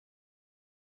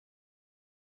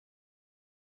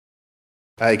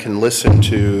I can listen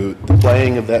to the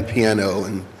playing of that piano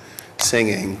and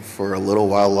singing for a little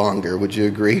while longer. Would you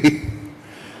agree?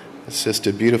 It's just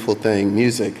a beautiful thing.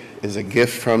 Music is a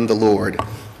gift from the Lord.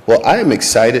 Well, I am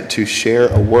excited to share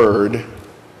a word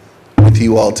with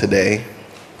you all today,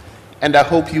 and I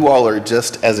hope you all are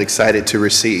just as excited to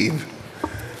receive.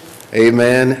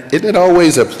 Amen. Isn't it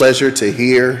always a pleasure to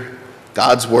hear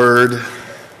God's word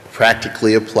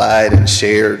practically applied and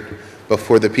shared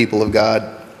before the people of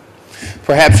God?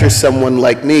 Perhaps you're someone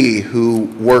like me who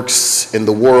works in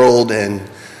the world and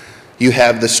you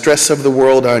have the stress of the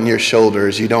world on your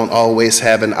shoulders. You don't always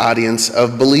have an audience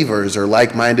of believers or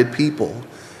like-minded people,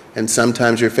 and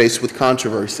sometimes you're faced with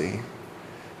controversy.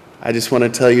 I just want to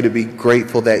tell you to be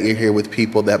grateful that you're here with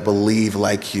people that believe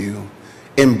like you.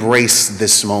 Embrace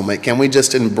this moment. Can we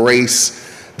just embrace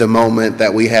the moment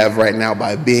that we have right now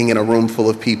by being in a room full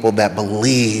of people that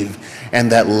believe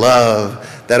and that love,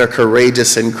 that are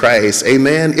courageous in Christ?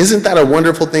 Amen. Isn't that a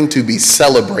wonderful thing to be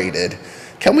celebrated?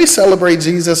 Can we celebrate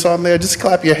Jesus on there? Just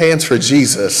clap your hands for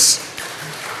Jesus.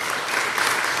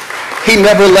 He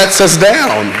never lets us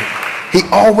down. He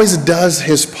always does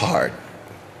his part,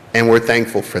 and we're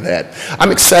thankful for that.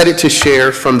 I'm excited to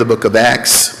share from the book of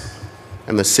Acts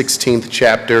and the 16th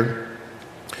chapter,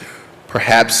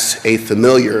 perhaps a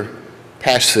familiar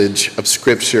passage of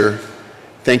Scripture.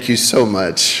 Thank you so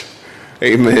much,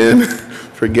 amen,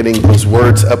 for getting those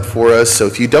words up for us. So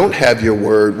if you don't have your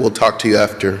word, we'll talk to you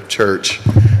after church.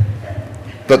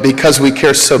 But because we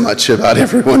care so much about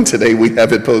everyone today, we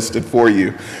have it posted for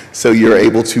you so you're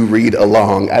able to read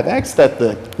along. I've asked that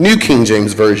the New King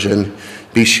James Version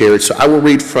be shared. So I will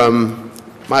read from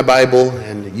my Bible,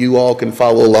 and you all can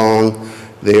follow along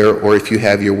there, or if you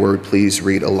have your word, please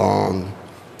read along.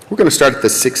 We're going to start at the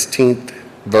 16th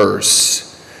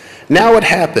verse. Now it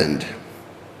happened,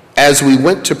 as we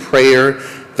went to prayer,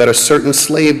 that a certain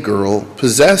slave girl,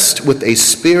 possessed with a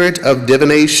spirit of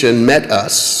divination, met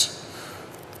us,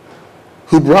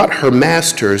 who brought her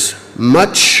masters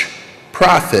much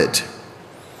profit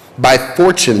by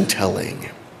fortune telling.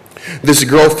 This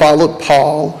girl followed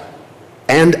Paul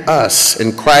and us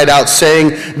and cried out,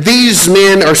 saying, "These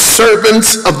men are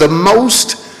servants of the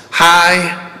Most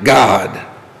High God,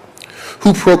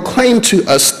 who proclaim to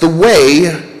us the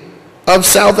way of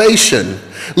salvation."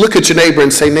 Look at your neighbor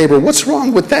and say, "Neighbor, what's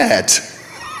wrong with that?"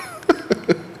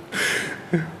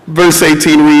 Verse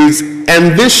 18 reads,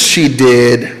 "And this she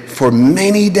did for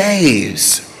many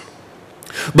days.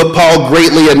 But Paul,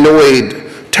 greatly annoyed,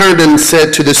 turned and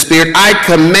said to the spirit, 'I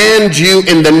command you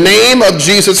in the name of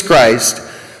Jesus Christ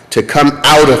to come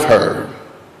out of her.'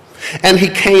 And he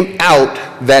came out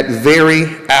that very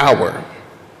hour.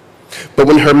 But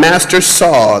when her masters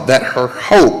saw that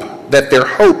their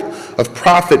hope of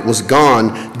profit was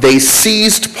gone, they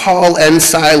seized Paul and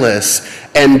Silas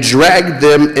and dragged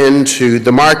them into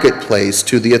the marketplace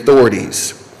to the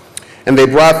authorities. And they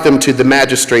brought them to the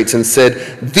magistrates and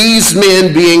said, 'These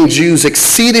men, being Jews,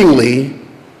 exceedingly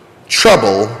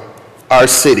trouble our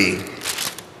city.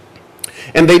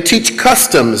 And they teach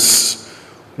customs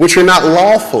which are not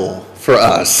lawful for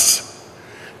us,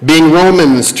 being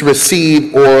Romans, to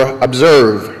receive or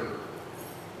observe.'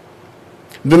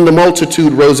 Then the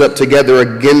multitude rose up together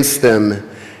against them,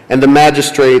 and the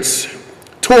magistrates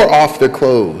tore off their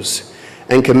clothes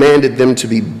and commanded them to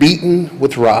be beaten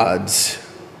with rods.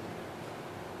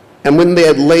 And when they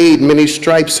had laid many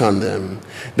stripes on them,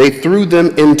 they threw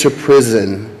them into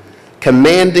prison,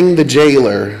 commanding the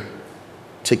jailer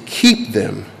to keep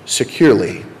them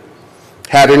securely.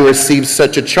 Having received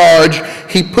such a charge,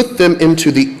 he put them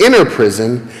into the inner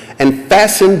prison and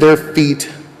fastened their feet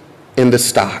in the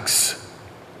stocks.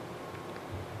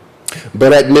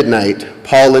 But at midnight,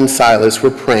 Paul and Silas were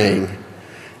praying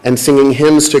and singing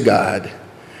hymns to God,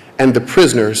 and the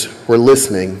prisoners were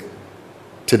listening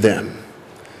to them.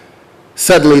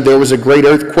 Suddenly there was a great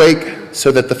earthquake,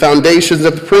 so that the foundations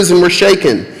of the prison were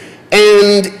shaken,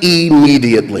 and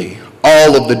immediately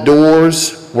all of the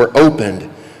doors were opened,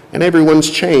 and everyone's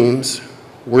chains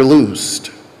were loosed.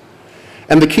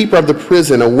 And the keeper of the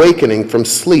prison, awakening from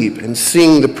sleep and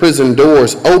seeing the prison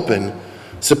doors open,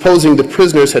 supposing the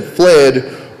prisoners had fled,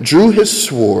 drew his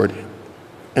sword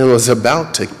and was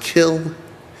about to kill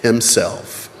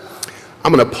himself."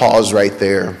 I'm going to pause right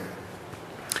there.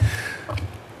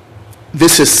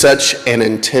 This is such an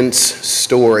intense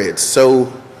story. It's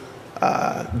so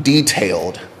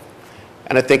detailed.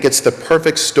 And I think it's the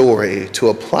perfect story to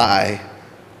apply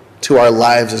to our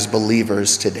lives as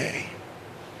believers today.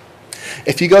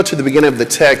 If you go to the beginning of the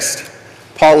text,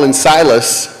 Paul and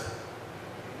Silas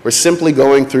were simply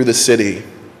going through the city.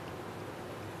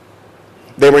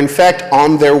 They were in fact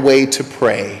on their way to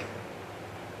pray.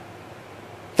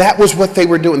 That was what they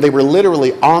were doing. They were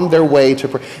literally on their way to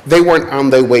pray. They weren't on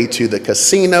their way to the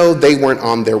casino. They weren't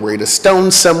on their way to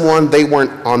stone someone. They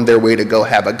weren't on their way to go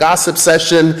have a gossip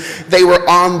session. They were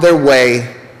on their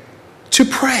way to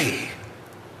pray.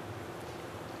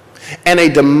 And a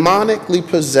demonically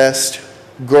possessed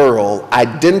girl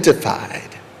identified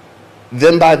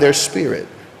them by their spirit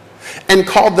and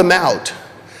called them out.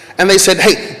 And they said,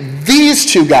 hey,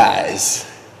 these two guys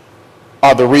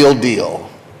are the real deal.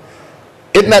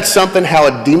 Isn't that something, how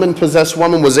a demon-possessed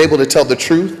woman was able to tell the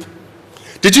truth?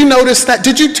 Did you notice that?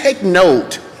 Did you take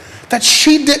note that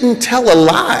she didn't tell a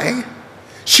lie?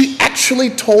 She actually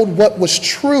told what was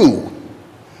true.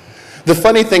 The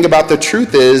funny thing about the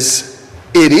truth is,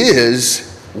 it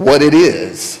is what it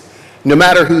is, no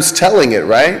matter who's telling it,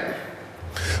 right?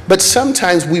 But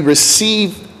sometimes we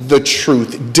receive the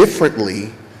truth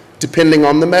differently depending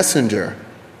on the messenger.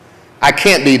 I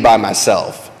can't be by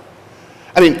myself.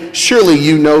 I mean, surely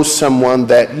you know someone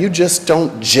that you just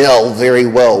don't gel very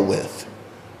well with,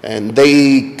 and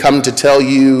they come to tell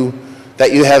you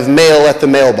that you have mail at the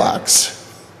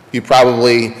mailbox. You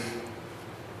probably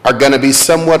are going to be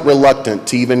somewhat reluctant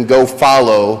to even go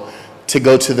to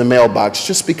go to the mailbox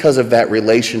just because of that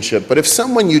relationship. But if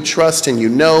someone you trust and you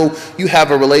know you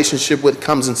have a relationship with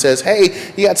comes and says,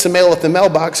 hey, you got some mail at the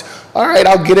mailbox, all right,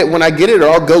 I'll get it when I get it, or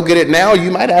I'll go get it now,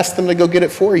 you might ask them to go get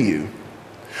it for you.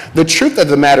 The truth of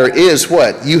the matter is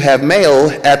what? You have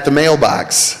mail at the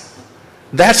mailbox.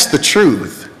 That's the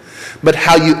truth. But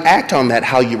how you act on that,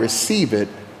 how you receive it,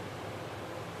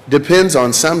 depends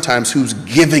on sometimes who's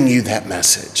giving you that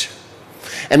message.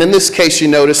 And in this case, you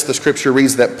notice the scripture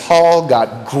reads that Paul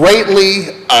got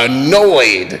greatly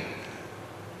annoyed.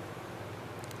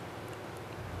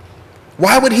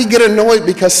 Why would he get annoyed?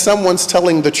 Because someone's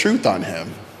telling the truth on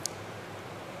him.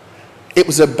 It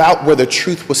was about where the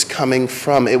truth was coming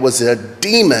from. It was a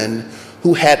demon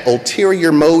who had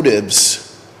ulterior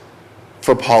motives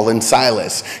for Paul and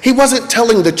Silas. He wasn't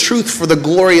telling the truth for the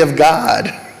glory of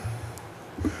God.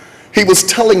 He was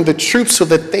telling the truth so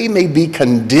that they may be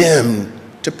condemned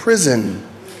to prison.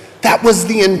 That was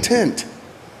the intent.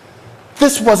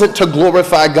 This wasn't to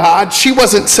glorify God. She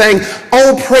wasn't saying,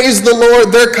 oh, praise the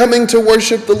Lord, they're coming to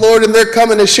worship the Lord and they're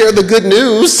coming to share the good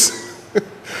news.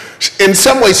 In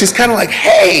some ways, she's kind of like,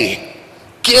 hey,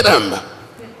 get him.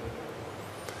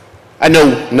 I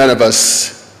know none of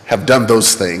us have done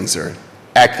those things or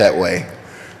act that way.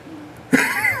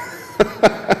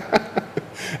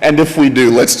 And if we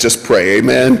do, let's just pray,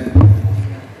 amen?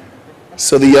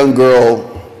 So the young girl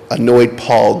annoyed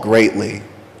Paul greatly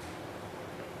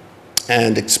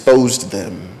and exposed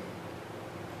them.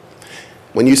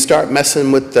 When you start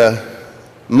messing with the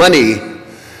money,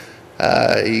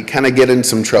 you kind of get in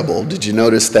some trouble. Did you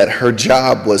notice that her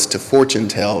job was to fortune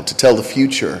tell, to tell the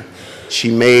future? She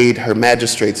made her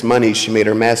magistrates money, she made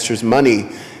her masters money,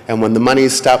 and when the money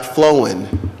stopped flowing,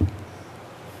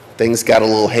 things got a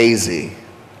little hazy.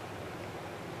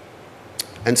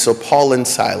 And so Paul and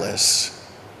Silas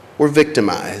were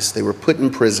victimized. They were put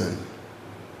in prison.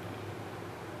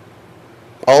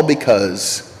 All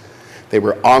because they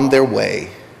were on their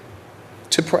way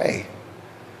to pray.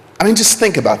 I mean, just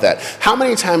think about that. How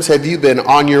many times have you been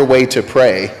on your way to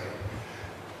pray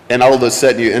and all of a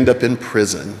sudden you end up in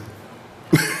prison?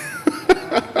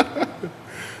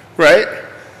 Right?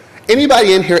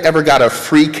 Anybody in here ever got a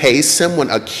free case? Someone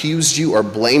accused you or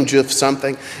blamed you of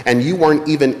something and you weren't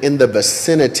even in the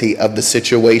vicinity of the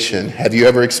situation? Have you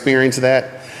ever experienced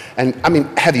that? And I mean,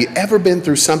 have you ever been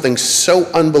through something so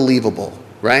unbelievable,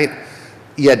 right?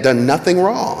 You had done nothing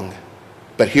wrong,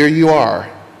 but here you are,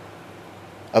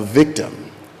 a victim.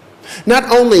 Not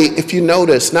only, if you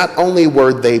notice, not only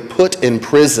were they put in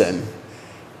prison,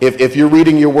 if you're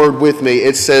reading your word with me,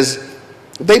 it says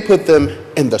they put them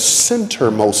in the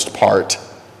centermost part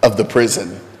of the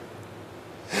prison.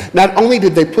 Not only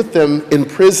did they put them in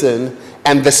prison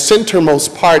and the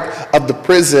centermost part of the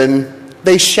prison,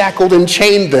 they shackled and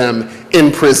chained them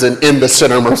in prison in the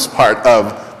centermost part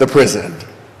of the prison.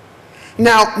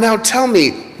 Now tell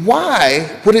me,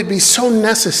 why would it be so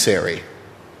necessary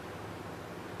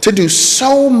to do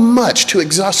so much, to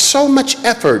exhaust so much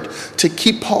effort to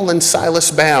keep Paul and Silas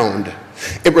bound?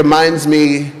 It reminds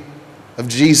me of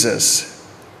Jesus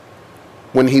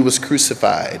when he was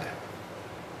crucified.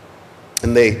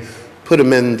 And they put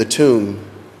him in the tomb.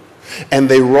 And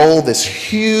they roll this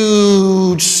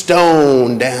huge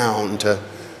stone down to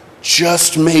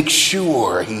just make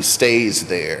sure he stays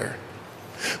there.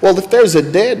 Well, if there's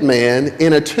a dead man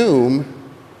in a tomb,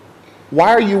 why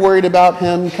are you worried about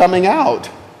him coming out?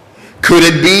 Could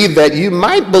it be that you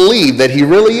might believe that he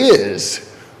really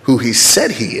is who he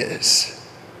said he is?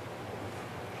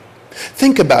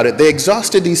 Think about it. They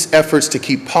exhausted these efforts to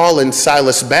keep Paul and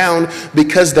Silas bound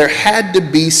because there had to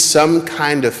be some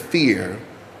kind of fear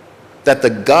that the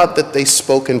God that they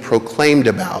spoke and proclaimed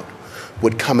about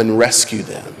would come and rescue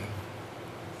them.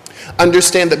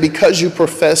 Understand that because you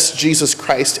profess Jesus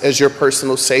Christ as your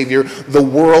personal Savior, the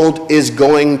world is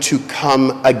going to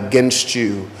come against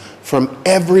you from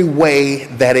every way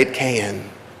that it can.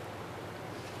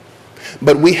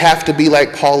 But we have to be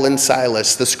like Paul and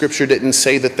Silas. The scripture didn't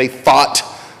say that they fought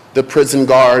the prison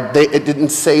guard. It didn't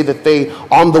say that they,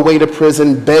 on the way to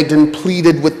prison, begged and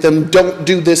pleaded with them, don't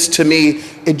do this to me.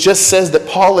 It just says that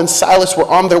Paul and Silas were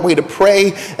on their way to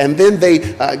pray, and then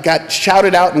they got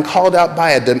shouted out and called out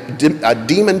by a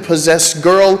demon-possessed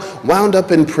girl, wound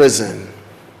up in prison.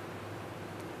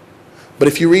 But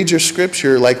if you read your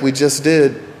scripture like we just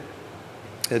did,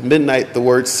 at midnight the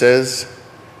word says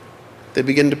they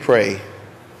begin to pray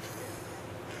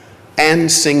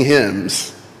and sing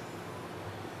hymns.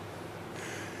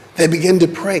 They begin to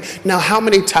pray. Now, how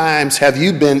many times have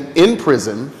you been in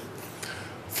prison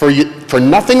for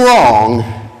nothing wrong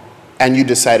and you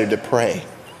decided to pray?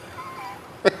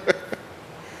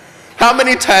 How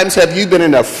many times have you been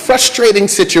in a frustrating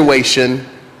situation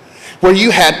where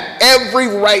you had every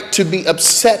right to be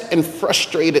upset and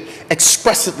frustrated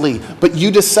expressly, but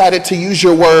you decided to use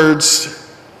your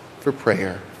words for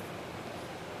prayer?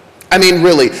 I mean,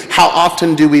 really, how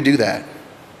often do we do that?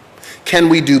 Can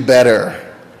we do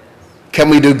better? Can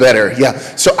we do better? Yeah.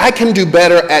 So I can do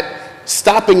better at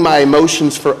stopping my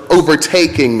emotions for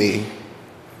overtaking me.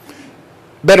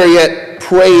 Better yet,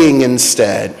 praying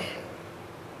instead.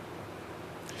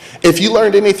 If you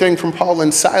learned anything from Paul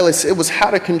and Silas, it was how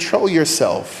to control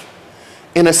yourself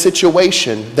in a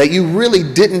situation that you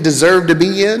really didn't deserve to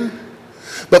be in,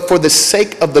 but for the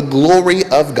sake of the glory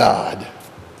of God,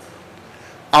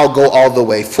 I'll go all the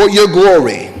way. For your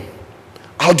glory,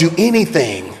 I'll do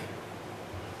anything.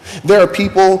 There are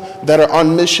people that are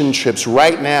on mission trips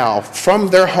right now from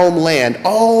their homeland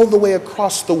all the way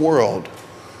across the world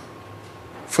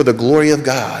for the glory of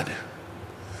God.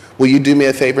 Will you do me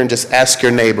a favor and just ask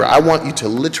your neighbor? I want you to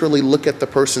literally look at the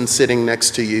person sitting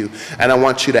next to you, and I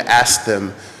want you to ask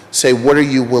them, say, what are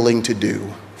you willing to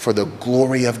do for the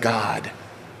glory of God?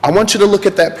 I want you to look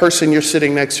at that person you're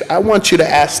sitting next to. I want you to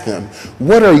ask them,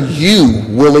 what are you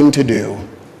willing to do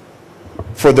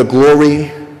for the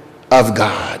glory of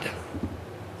God?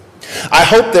 I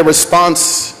hope their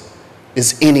response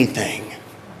is anything.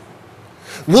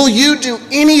 Will you do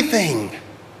anything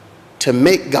to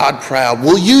make God proud?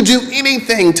 Will you do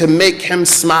anything to make him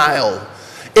smile?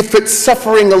 If it's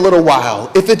suffering a little while,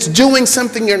 if it's doing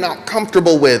something you're not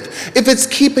comfortable with, if it's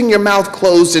keeping your mouth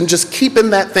closed and just keeping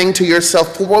that thing to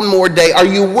yourself for one more day, are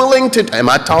you willing to, am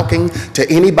I talking to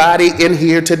anybody in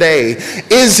here today?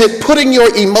 Is it putting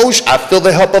your emotion, I feel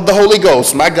the help of the Holy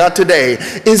Ghost, my God, today.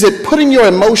 Is it putting your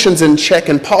emotions in check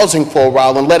and pausing for a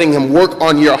while and letting him work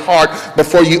on your heart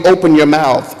before you open your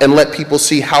mouth and let people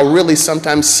see how really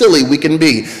sometimes silly we can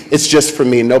be? It's just for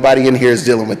me. Nobody in here is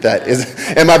dealing with that.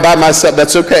 Am I by myself?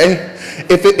 That's okay.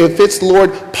 If it's,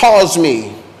 Lord, pause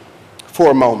me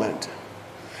for a moment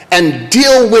and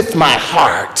deal with my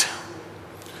heart.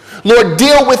 Lord,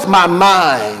 deal with my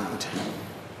mind.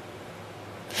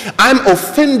 I'm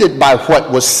offended by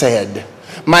what was said.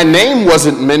 My name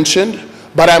wasn't mentioned,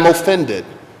 but I'm offended.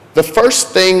 The first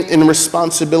thing in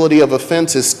responsibility of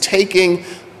offense is taking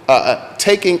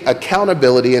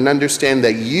accountability and understand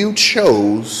that you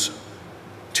chose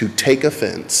to take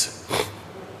offense.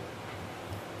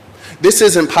 This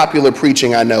isn't popular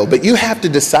preaching, I know, but you have to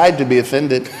decide to be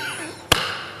offended.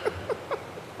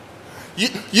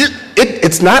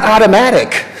 It's not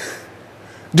automatic.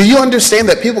 Do you understand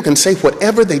that people can say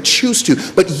whatever they choose to,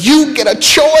 but you get a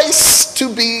choice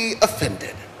to be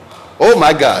offended? Oh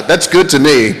my God, that's good to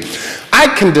me. I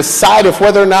can decide if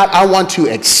whether or not I want to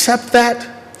accept that,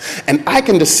 and I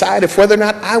can decide if whether or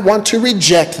not I want to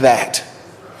reject that.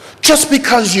 Just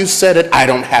because you said it, I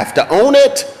don't have to own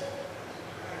it.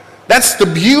 That's the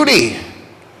beauty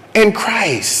in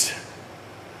Christ.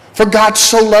 For God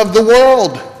so loved the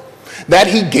world that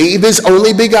he gave his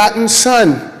only begotten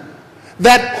Son,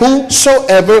 that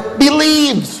whosoever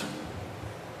believes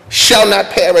shall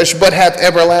not perish but have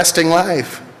everlasting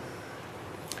life.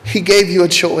 He gave you a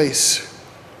choice.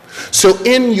 So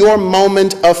in your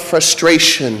moment of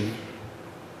frustration,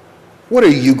 what are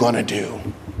you going to do?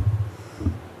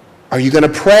 Are you going to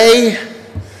pray?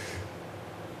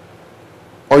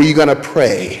 Or are you going to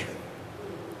pray?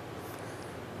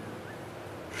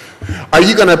 Are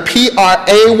you going to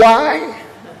P-R-A-Y?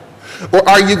 Or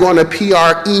are you going to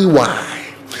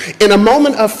P-R-E-Y? In a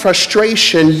moment of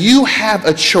frustration, you have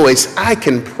a choice. I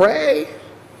can pray,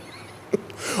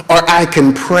 or I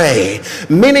can pray.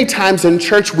 Many times in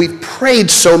church we've prayed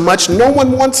so much no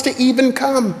one wants to even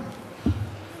come.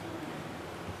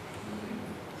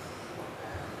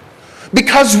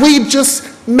 Because we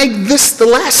just make this the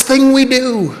last thing we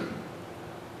do.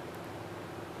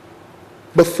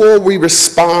 Before we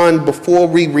respond, before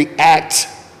we react,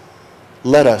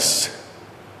 let us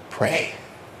pray.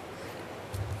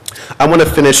 I want to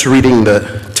finish reading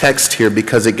the text here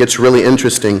because it gets really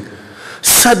interesting.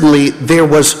 Suddenly there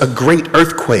was a great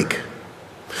earthquake,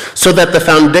 so that the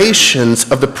foundations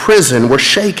of the prison were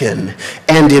shaken,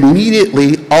 and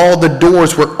immediately all the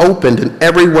doors were opened and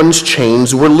everyone's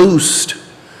chains were loosed.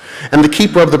 And the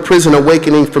keeper of the prison,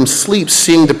 awakening from sleep,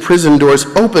 seeing the prison doors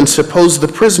open, supposed the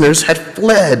prisoners had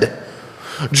fled,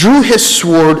 drew his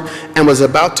sword, and was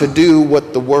about to do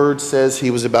what the word says he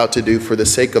was about to do for the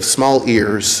sake of small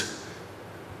ears.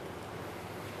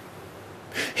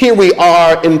 Here we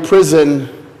are in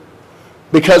prison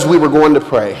because we were going to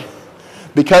pray,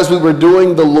 because we were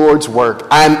doing the Lord's work.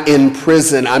 I'm in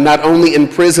prison. I'm not only in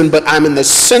prison, but I'm in the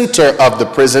center of the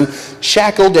prison,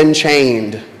 shackled and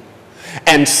chained.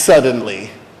 And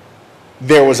suddenly,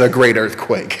 there was a great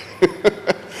earthquake.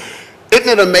 Isn't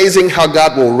it amazing how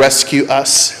God will rescue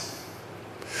us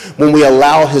when we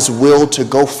allow his will to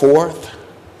go forth?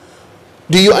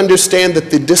 Do you understand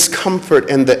that the discomfort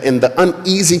and the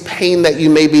uneasy pain that you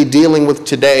may be dealing with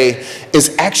today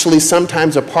is actually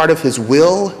sometimes a part of his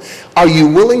will? Are you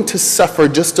willing to suffer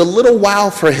just a little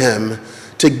while for him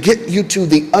to get you to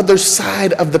the other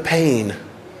side of the pain?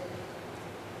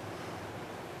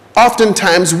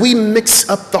 Oftentimes, we mix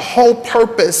up the whole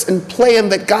purpose and plan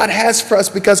that God has for us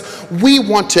because we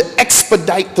want to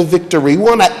expedite the victory. We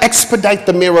want to expedite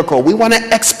the miracle. We want to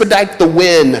expedite the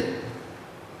win.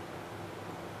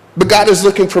 But God is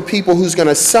looking for people who's going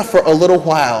to suffer a little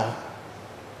while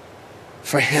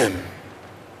for him.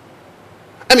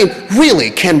 I mean,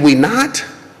 really, can we not?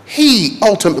 He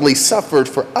ultimately suffered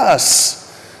for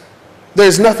us.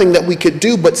 There's nothing that we could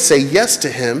do but say yes to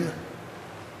him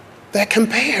that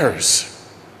compares.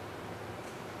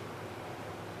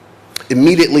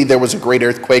 Immediately there was a great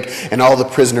earthquake and all the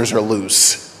prisoners are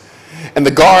loose. And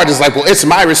the guard is like, well, it's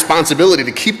my responsibility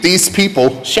to keep these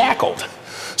people shackled.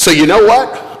 So you know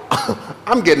what?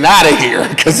 I'm getting out of here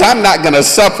because I'm not going to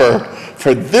suffer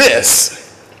for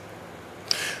this.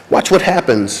 Watch what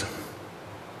happens.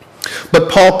 But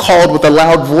Paul called with a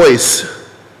loud voice,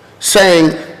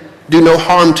 saying, do no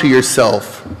harm to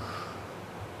yourself.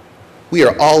 We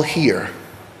are all here.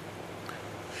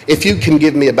 If you can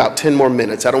give me about 10 more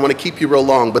minutes, I don't want to keep you real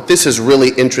long, but this is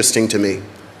really interesting to me.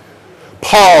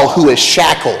 Paul, who is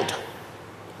shackled.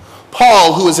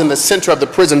 Paul, who is in the center of the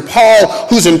prison. Paul,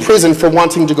 who's in prison for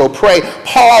wanting to go pray.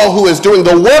 Paul, who is doing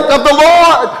the work of the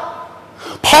Lord.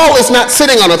 Paul is not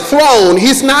sitting on a throne.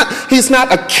 He's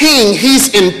not a king.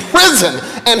 He's in prison,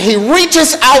 and he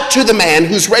reaches out to the man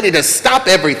who's ready to stop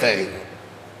everything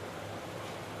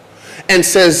and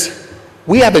says,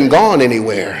 we haven't gone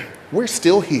anywhere. We're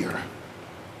still here.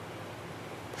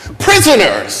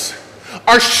 Prisoners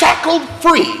are shackled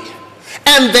free,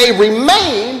 and they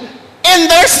remain in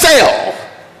their cell.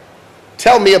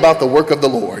 Tell me about the work of the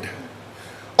Lord.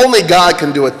 Only God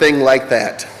can do a thing like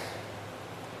that.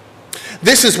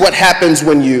 This is what happens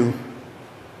when you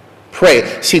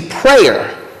pray. See,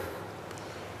 prayer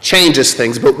changes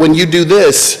things, but when you do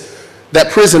this,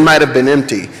 that prison might have been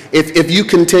empty. If you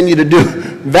continue to do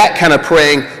that kind of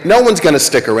praying, no one's going to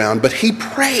stick around. But he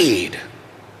prayed,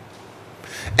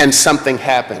 and something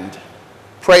happened.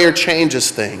 Prayer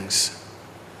changes things.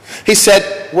 He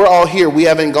said, we're all here. We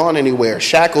haven't gone anywhere.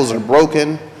 Shackles are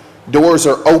broken. Doors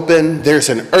are open. There's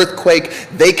an earthquake.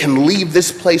 They can leave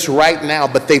this place right now,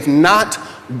 but they've not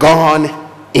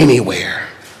gone anywhere.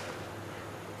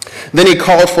 Then he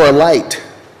called for a light,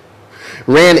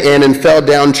 ran in and fell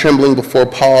down trembling before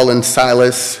Paul and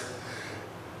Silas.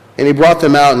 And he brought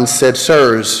them out and said,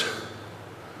 sirs,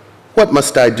 what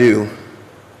must I do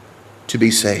to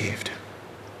be saved?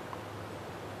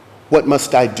 What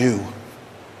must I do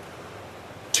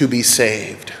to be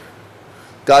saved?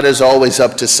 God is always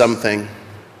up to something,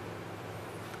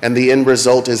 and the end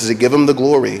result is to give him the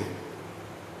glory.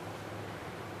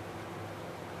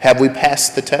 Have we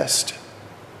passed the test,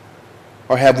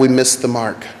 or have we missed the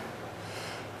mark?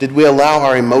 Did we allow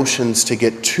our emotions to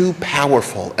get too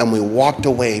powerful and we walked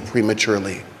away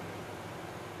prematurely?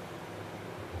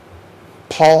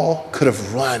 Paul could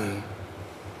have run,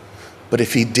 but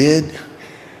if he did,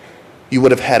 you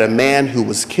would have had a man who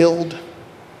was killed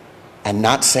and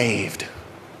not saved.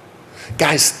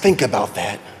 Guys, think about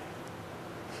that.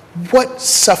 What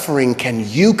suffering can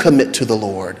you commit to the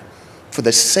Lord for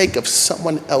the sake of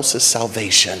someone else's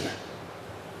salvation?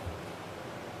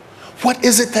 What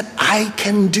is it that I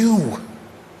can do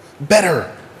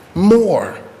better,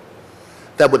 more,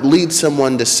 that would lead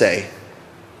someone to say,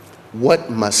 what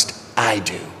must I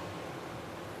do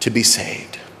to be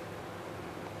saved?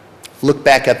 Look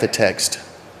back at the text.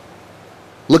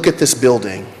 Look at this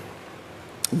building.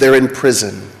 They're in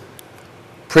prison.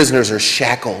 Prisoners are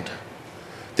shackled.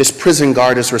 This prison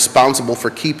guard is responsible for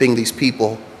keeping these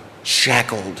people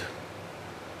shackled.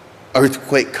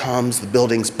 Earthquake comes, the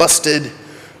building's busted,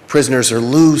 prisoners are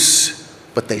loose,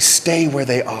 but they stay where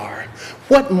they are.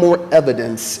 What more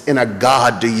evidence in a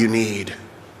God do you need?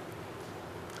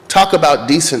 Talk about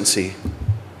decency.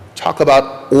 Talk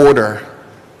about order.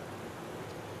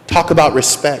 Talk about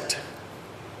respect.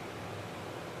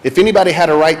 If anybody had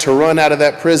a right to run out of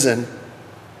that prison,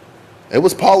 it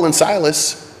was Paul and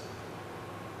Silas,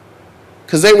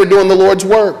 because they were doing the Lord's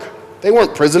work. They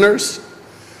weren't prisoners,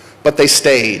 but they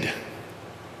stayed.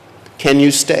 Can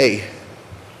you stay?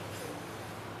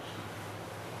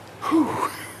 Whew.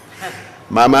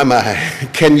 My.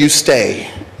 Can you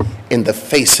stay in the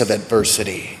face of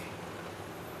adversity?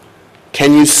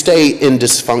 Can you stay in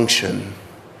dysfunction?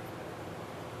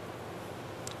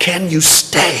 Can you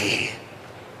stay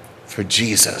for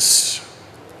Jesus?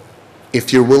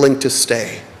 If you're willing to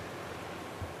stay,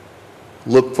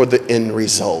 look for the end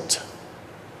result.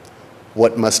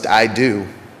 What must I do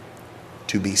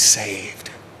to be saved?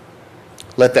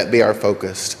 Let that be our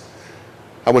focus.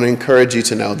 I want to encourage you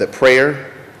to know that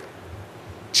prayer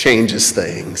changes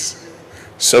things.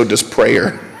 So does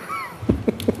prayer.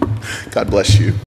 God bless you.